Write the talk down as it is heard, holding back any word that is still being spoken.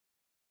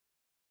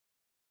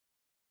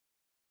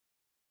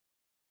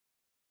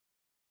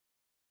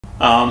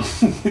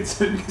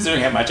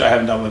Considering how much I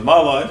haven't done with my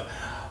life.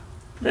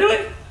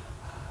 Really?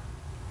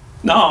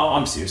 No,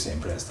 I'm seriously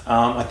impressed.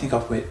 I think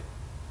I've met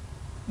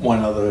one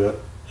other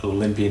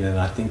Olympian, and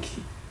I think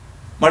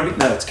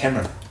it's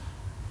Cameron.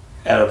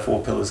 Out of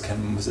 4 pillars,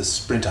 Cameron was a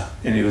sprinter,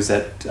 and he was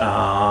at the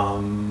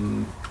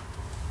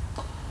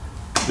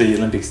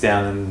Olympics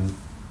down in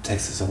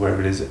Texas or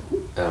wherever it is.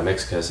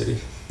 Mexico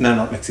City. No,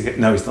 not Mexico.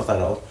 No, he's not that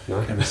old.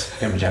 No? Cameron's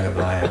younger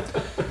than I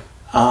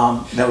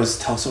am. That was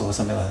Tulsa or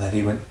something like that.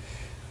 He went.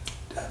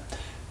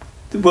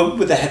 Well,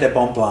 they had that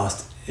bomb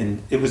blast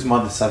in. It was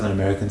one of the Southern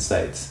American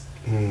states.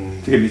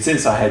 Forgive me.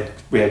 Since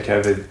we had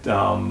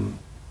COVID.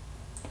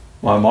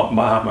 My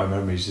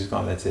memory's just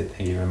gone. That's it.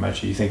 Thank you very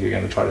much. You think you're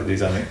going to try to do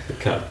something?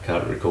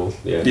 Can't recall.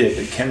 Yeah. Yeah,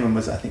 but Cameron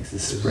was, I think, the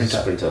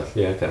sprinter.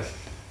 Yeah. Okay.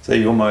 So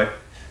you're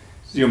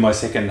my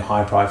second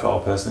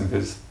high-profile person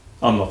because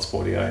I'm not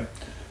sporty.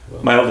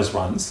 My eldest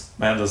runs.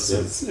 My eldest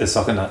is a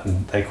soccer nut,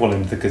 and they call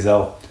him the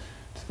Gazelle.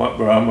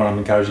 Where I'm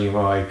encouraging him,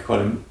 I call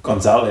him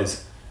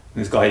Gonzalez.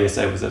 And this guy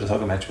yesterday was at a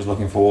soccer match, was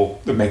looking for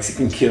the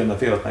Mexican kid on the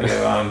field. And I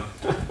go,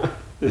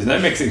 there's no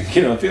Mexican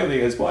kid on the field. And he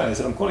goes, why? I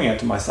said, I'm calling out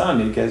to my son.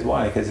 He goes,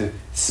 why? Because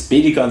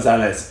Speedy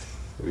Gonzalez.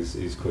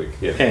 He's quick,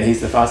 yeah. And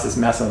he's the fastest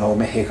mouse in all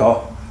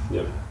Mexico.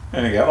 Yep.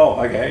 And I go, oh,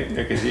 okay.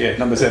 Because,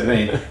 number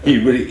 17, he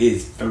really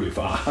is very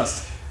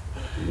fast.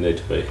 You need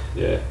to be,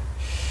 yeah.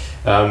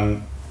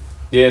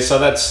 So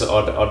that's,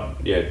 I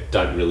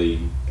don't really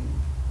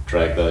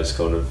drag those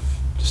kind of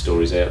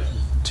stories out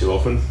too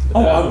often.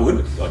 I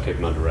would. I keep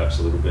them under wraps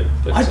a little bit.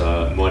 But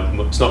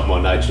it's not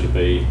my nature to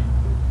be,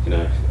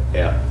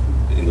 out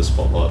in the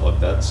spotlight like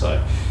that.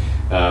 So,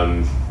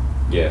 I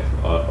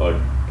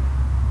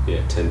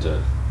tend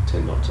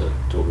not to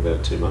talk about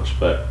it too much.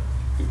 But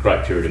a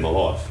great period in my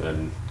life,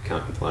 and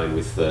can't complain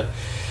with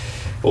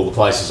all the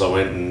places I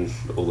went and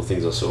all the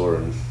things I saw,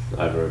 and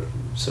over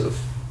sort of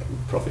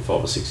probably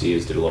 5 or 6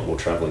 years did a lot more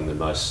travelling than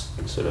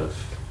most sort of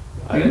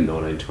 18,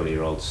 19,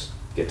 20-year-olds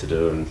get to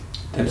do. And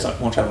it's like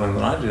more travelling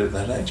than I did at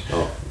that age.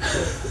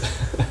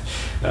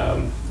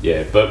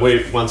 But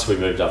once we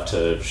moved up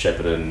to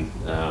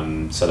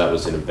Shepparton, so that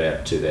was in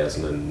about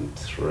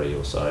 2003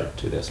 or so,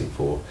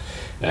 2004,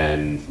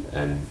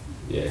 and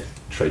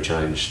tree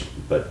changed,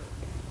 but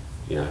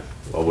I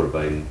would have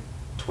been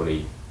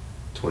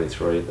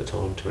 23 at the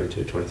time,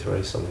 22,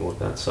 23, something like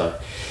that. So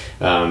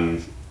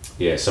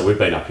so we've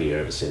been up here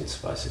ever since,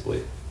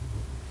 basically.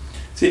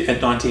 See,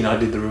 at 19 I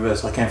did the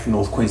reverse. I came from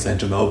North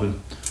Queensland to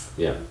Melbourne.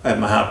 Yeah. I had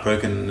my heart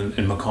broken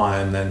in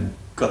Mackay, and then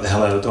got the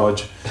hell out of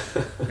Dodge.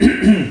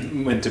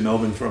 Went to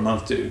Melbourne for a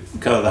month to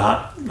cover the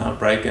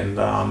heartbreak, and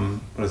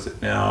what is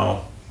it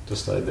now?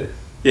 Just stayed there.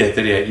 Yeah,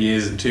 38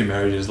 years and 2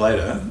 marriages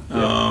later.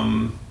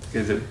 Yeah.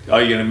 Because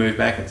are you going to move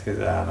back? It's because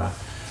no.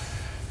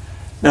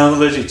 No, I'm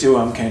allergic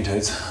to cane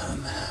toads.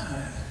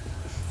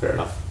 Fair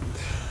enough.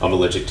 I'm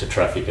allergic to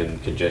traffic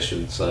and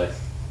congestion, so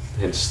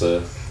hence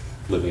the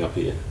living up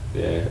here.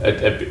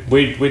 Yeah,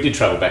 we did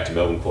travel back to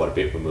Melbourne quite a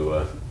bit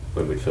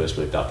when we first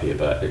moved up here,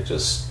 but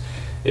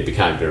it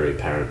became very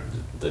apparent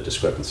the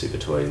discrepancy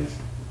between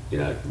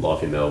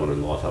life in Melbourne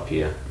and life up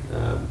here,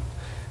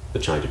 the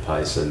change of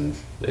pace, and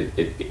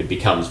it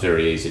becomes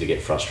very easy to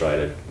get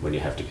frustrated when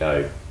you have to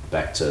go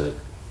back to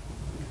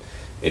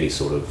any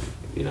sort of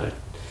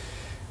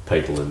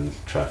people and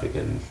traffic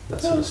and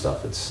that sort of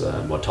stuff. It's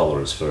my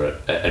tolerance for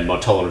it, and my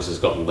tolerance has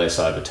gotten less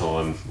over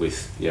time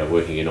with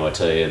working in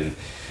IT and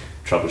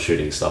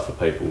troubleshooting stuff for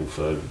people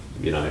for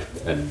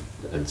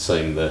and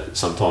seeing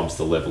sometimes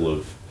the level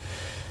of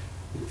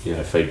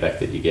feedback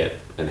that you get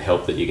and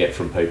help that you get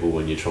from people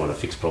when you're trying to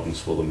fix problems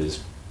for them is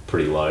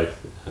pretty low,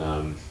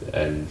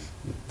 and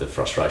the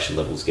frustration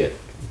levels get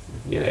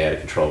out of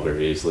control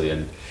very easily.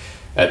 And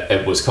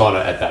it was kind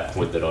of at that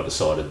point that I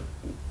decided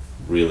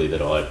really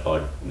that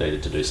I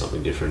needed to do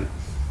something different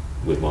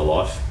with my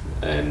life,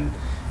 and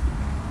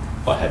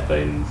I had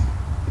been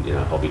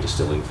hobby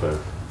distilling for a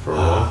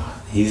while.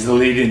 He's the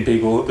lead-in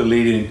people,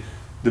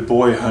 the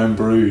boy home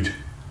brewed.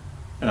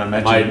 And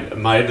I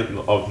imagine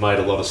I've made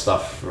a lot of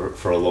stuff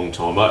for a long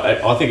time.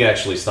 I think it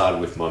actually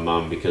started with my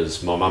mum,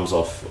 because my mum's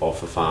off a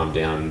farm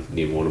down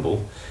near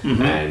Warrnambool,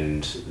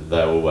 and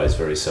they were always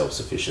very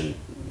self-sufficient,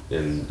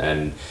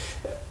 and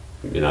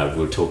we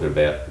were talking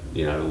about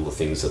all the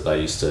things that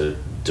they used to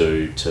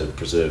do to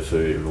preserve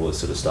food and all this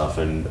sort of stuff,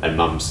 and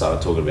mum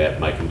started talking about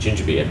making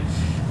ginger beer,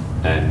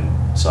 and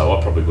so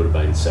I probably would have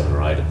been 7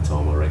 or 8 at the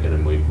time, I reckon,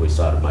 and we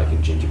started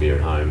making ginger beer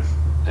at home,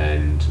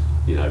 and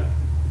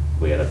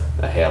we had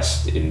a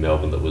house in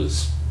Melbourne that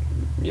was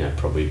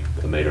probably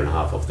 1.5 metres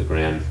off the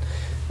ground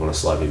on a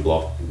sloping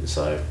block,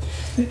 so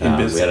we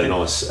had a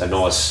nice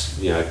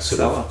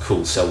sort of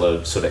cool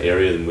cellar sort of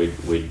area, and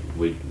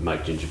we'd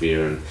make ginger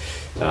beer, and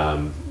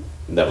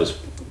that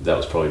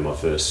was probably my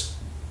first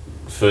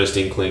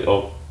inkling,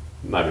 or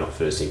maybe not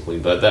first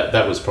inkling, but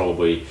that was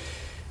probably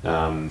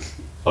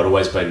I'd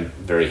always been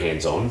very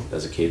hands-on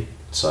as a kid,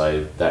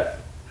 so that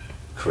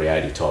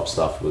creative type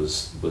stuff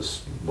was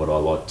what I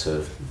liked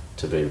to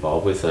be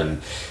involved with,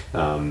 and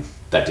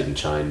that didn't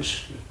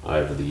change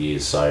over the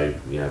years. So,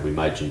 we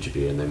made ginger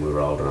beer, and then we were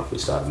old enough, we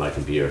started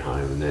making beer at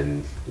home. And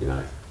then,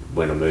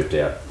 when I moved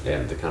out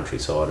in the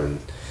countryside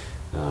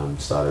and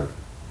started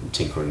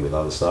tinkering with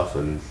other stuff,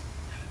 and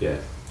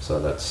so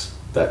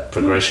that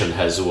progression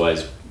has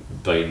always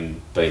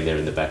been there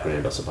in the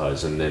background, I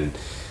suppose. And then,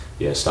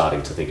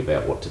 starting to think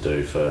about what to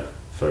do for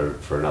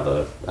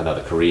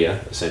another career,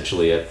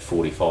 essentially at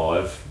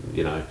 45,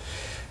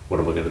 what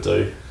am I going to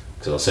do?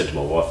 Because I said to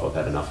my wife, I've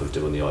had enough of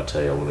doing the IT,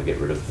 I want to get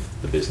rid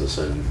of the business,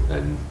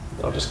 and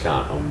I just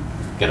can't. I'm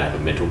going to have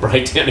a mental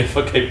breakdown if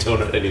I keep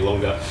doing it any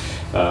longer.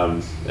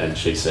 And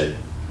she said,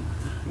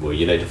 well,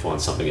 you need to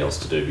find something else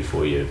to do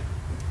before you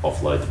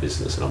offload the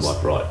business. And I'm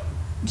like, right.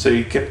 So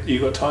you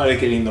got tired of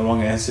getting the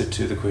wrong answer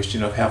to the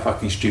question of how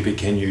fucking stupid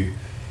can you?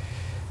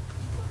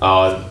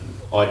 No,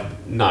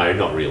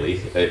 not really.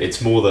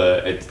 It's more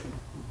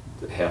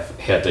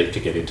how deep to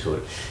get into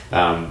it.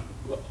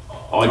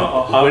 I've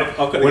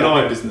got to go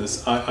my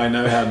business. I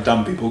know how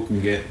dumb people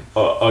can get.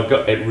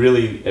 It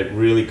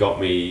really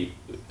got me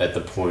at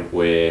the point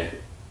where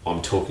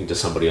I'm talking to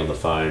somebody on the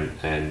phone,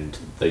 and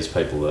these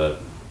people are,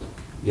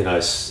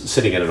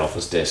 sitting at an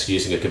office desk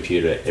using a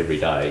computer every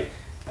day,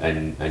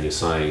 and you're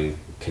saying,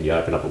 can you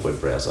open up a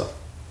web browser?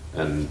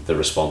 And the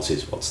response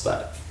is, what's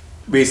that?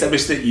 We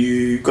established that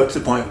you got to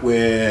the point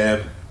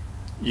where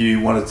you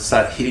wanted to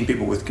start hitting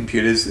people with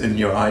computers in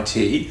your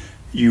IT.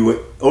 You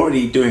were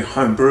already doing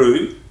home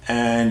brew,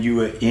 and you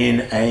were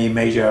in a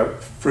major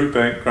fruit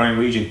growing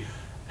region.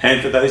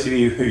 And for those of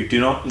you who do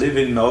not live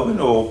in Melbourne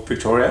or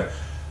Victoria,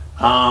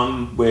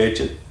 we're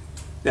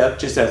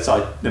just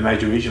outside the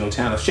major regional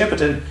town of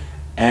Shepparton,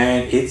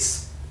 and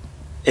it's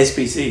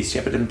SPCs,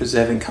 Shepparton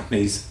Preserving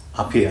Companies,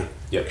 up here.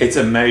 Yep. It's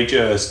a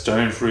major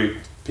stone fruit,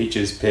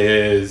 peaches,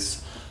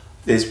 pears.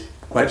 There's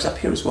grapes up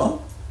here as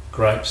well.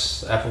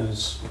 Grapes,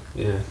 apples,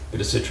 bit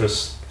of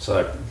citrus.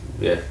 So,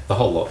 the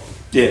whole lot.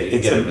 Yeah,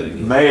 it's a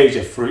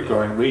major fruit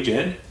growing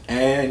region,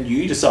 and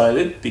you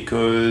decided,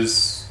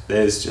 because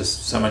there's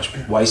just so much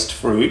waste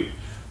fruit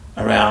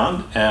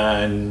around,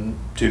 and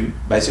to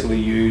basically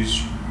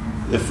use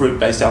the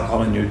fruit-based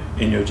alcohol in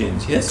your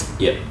gins, yes?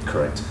 Yep,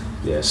 correct.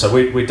 Yeah, so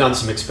we've done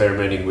some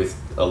experimenting with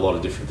a lot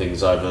of different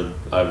things over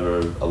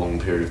a long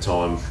period of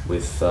time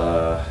with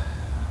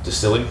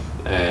distilling,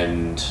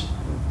 and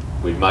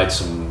we made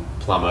some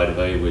plum eau de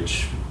vie,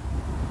 which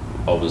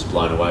I was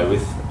blown away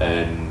with,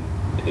 and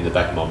in the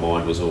back of my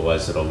mind was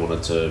always that I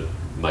wanted to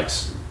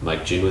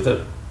make gin with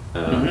it,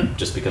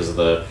 just because of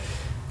the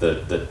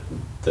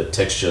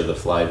texture, the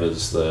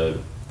flavours, the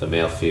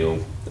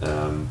mouthfeel.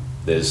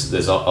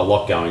 There's a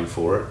lot going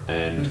for it,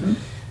 and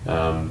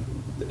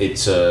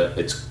it's a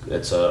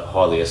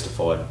highly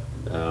esterified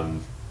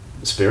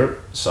spirit.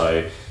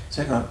 So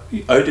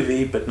eau de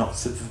vie, but not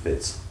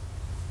slivovitz.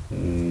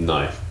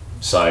 No.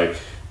 So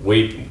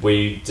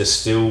we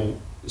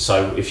distill.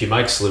 So if you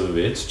make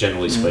slivovitz,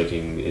 generally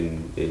speaking,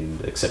 in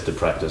accepted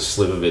practice,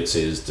 slivovitz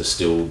is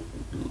distilled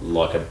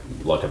like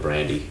a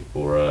brandy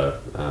or a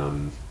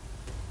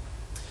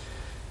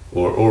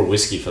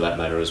whiskey for that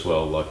matter as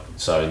well. Like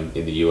so,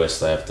 in the US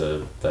they have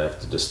to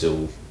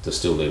distill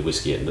their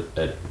whiskey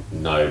at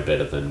no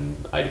better than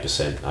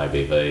 80%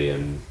 ABV,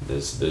 and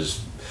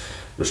there's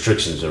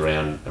restrictions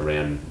around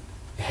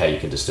how you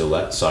can distill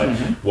that. So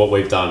what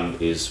we've done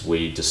is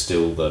we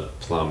distill the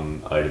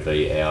plum eau de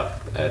vie out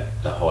at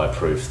a higher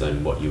proof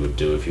than what you would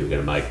do if you were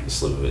going to make the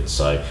slivovitz.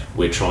 So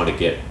we're trying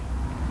to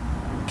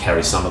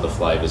carry some of the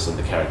flavours and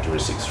the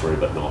characteristics through,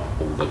 but not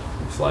all the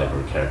flavour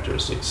and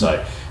characteristics.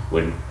 So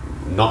we're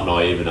not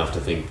naive enough to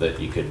think that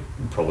you could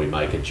probably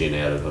make a gin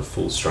out of a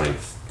full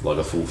strength, like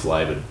a full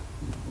flavoured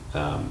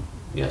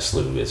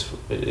slivovitz.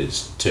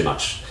 It's too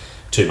much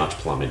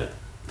plum in it.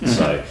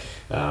 So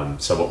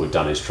what we've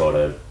done is try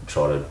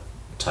to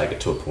take it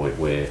to a point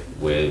where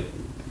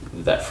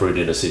that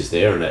fruitiness is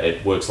there, and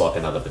it works like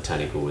another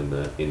botanical in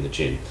the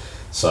gin.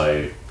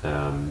 So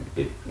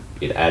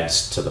it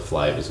adds to the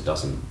flavours. It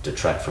doesn't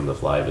detract from the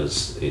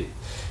flavours.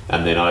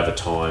 And then over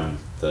time,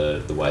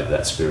 the way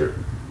that spirit,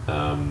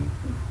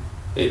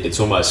 it's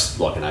almost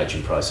like an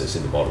aging process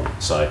in the bottle.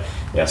 So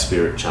our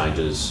spirit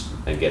changes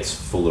and gets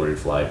fuller in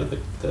flavour.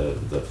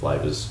 The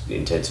flavours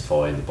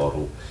intensify in the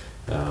bottle.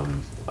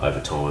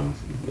 Over time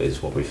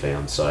is what we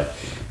found. So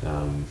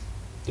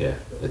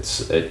it's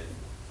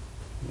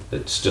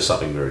just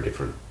something very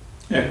different.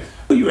 Well,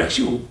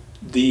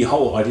 the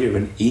whole idea of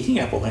an eating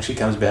apple actually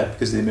comes about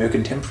because of the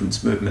American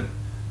temperance movement.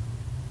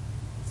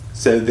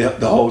 So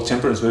the whole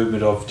temperance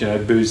movement of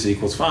booze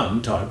equals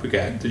fun type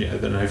brigade,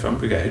 the no fun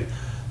brigade,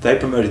 they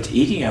promoted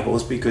eating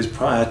apples because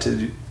prior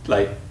to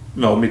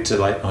mid to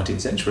late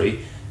 19th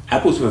century,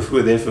 apples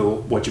were there for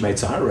what you made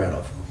cider out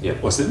of,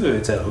 or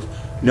slivovitz out of.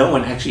 No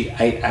one actually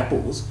ate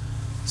apples.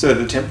 So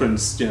the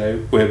temperance,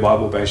 where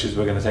Bible bashers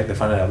were going to take the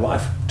fun out of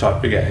life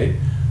type brigade,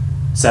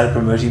 started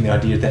promoting the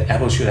idea that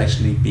apples should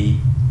actually be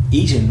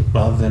eaten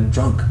rather than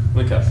drunk.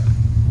 Okay.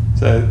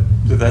 So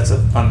that's a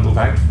fun little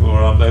fact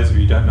for those of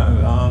you who don't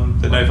know.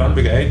 The No Fun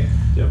Brigade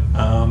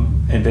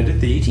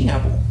invented the eating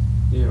apple.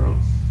 Yeah, right.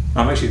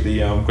 I'm actually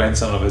the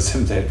grandson of a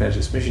Seventh-day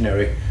Adventist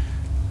missionary,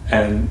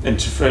 And in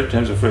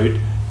terms of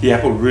fruit, the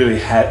apple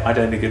really I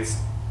don't think it's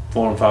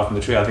fallen far from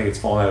the tree. I think it's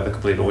fallen out of the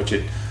complete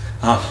orchard.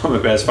 I'm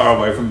about as far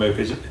away from my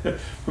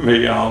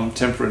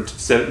temperate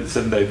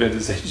 7-day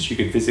vintage as you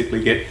could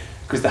physically get,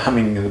 because the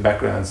humming in the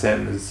background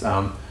sounds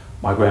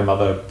my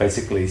grandmother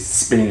basically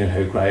spinning in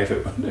her grave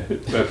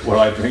at what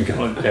I drink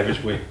on an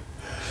average week.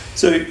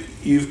 So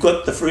you've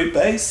got the fruit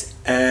base,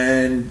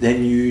 and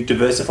then you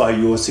diversify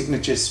your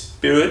signature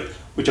spirit,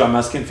 which I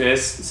must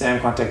confess, Sam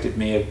contacted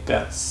me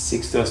about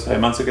 6 or so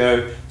months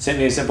ago, sent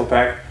me a sample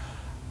pack,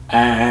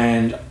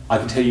 and I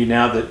can tell you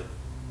now that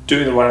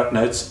doing the write-up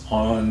notes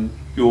on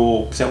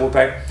your sample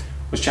pack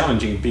was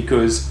challenging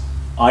because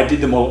I did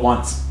them all at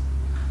once.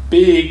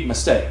 Big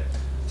mistake.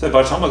 So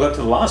by the time I got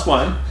to the last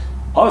one,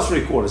 I was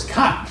 3/4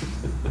 cut.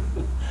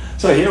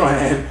 So here I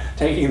am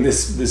taking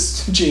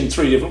this gin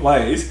 3 different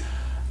ways,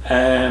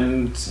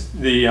 and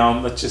the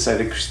let's just say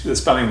the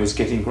spelling was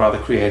getting rather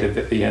creative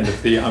at the end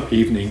of the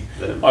evening.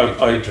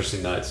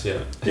 Interesting notes,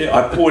 yeah. Yeah,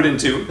 I poured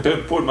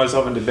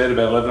myself into bed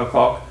about 11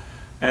 o'clock,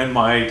 and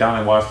my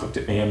darling wife looked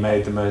at me and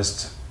made the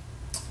most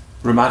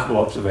remarkable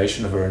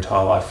observation of her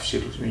entire life. She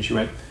looked at me and she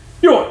went,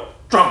 "You're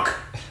drunk."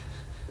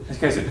 And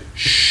she said,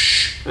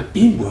 "Shh,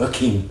 been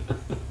working."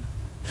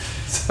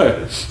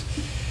 So,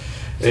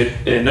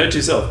 note to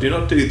yourself: do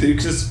not do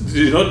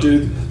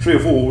 3 or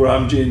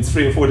 4 gins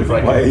 3 or 4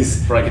 different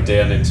ways. Break it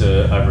down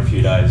into over a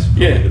few days.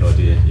 Probably Yeah, a good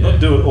idea. Yeah. Not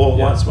do it all at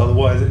once.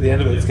 Otherwise, at the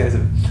end of it, it's a case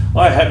of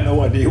I have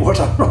no idea what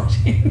I'm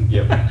writing.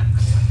 Yep.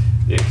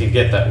 It can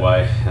get that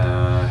way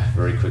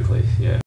very quickly. Yeah.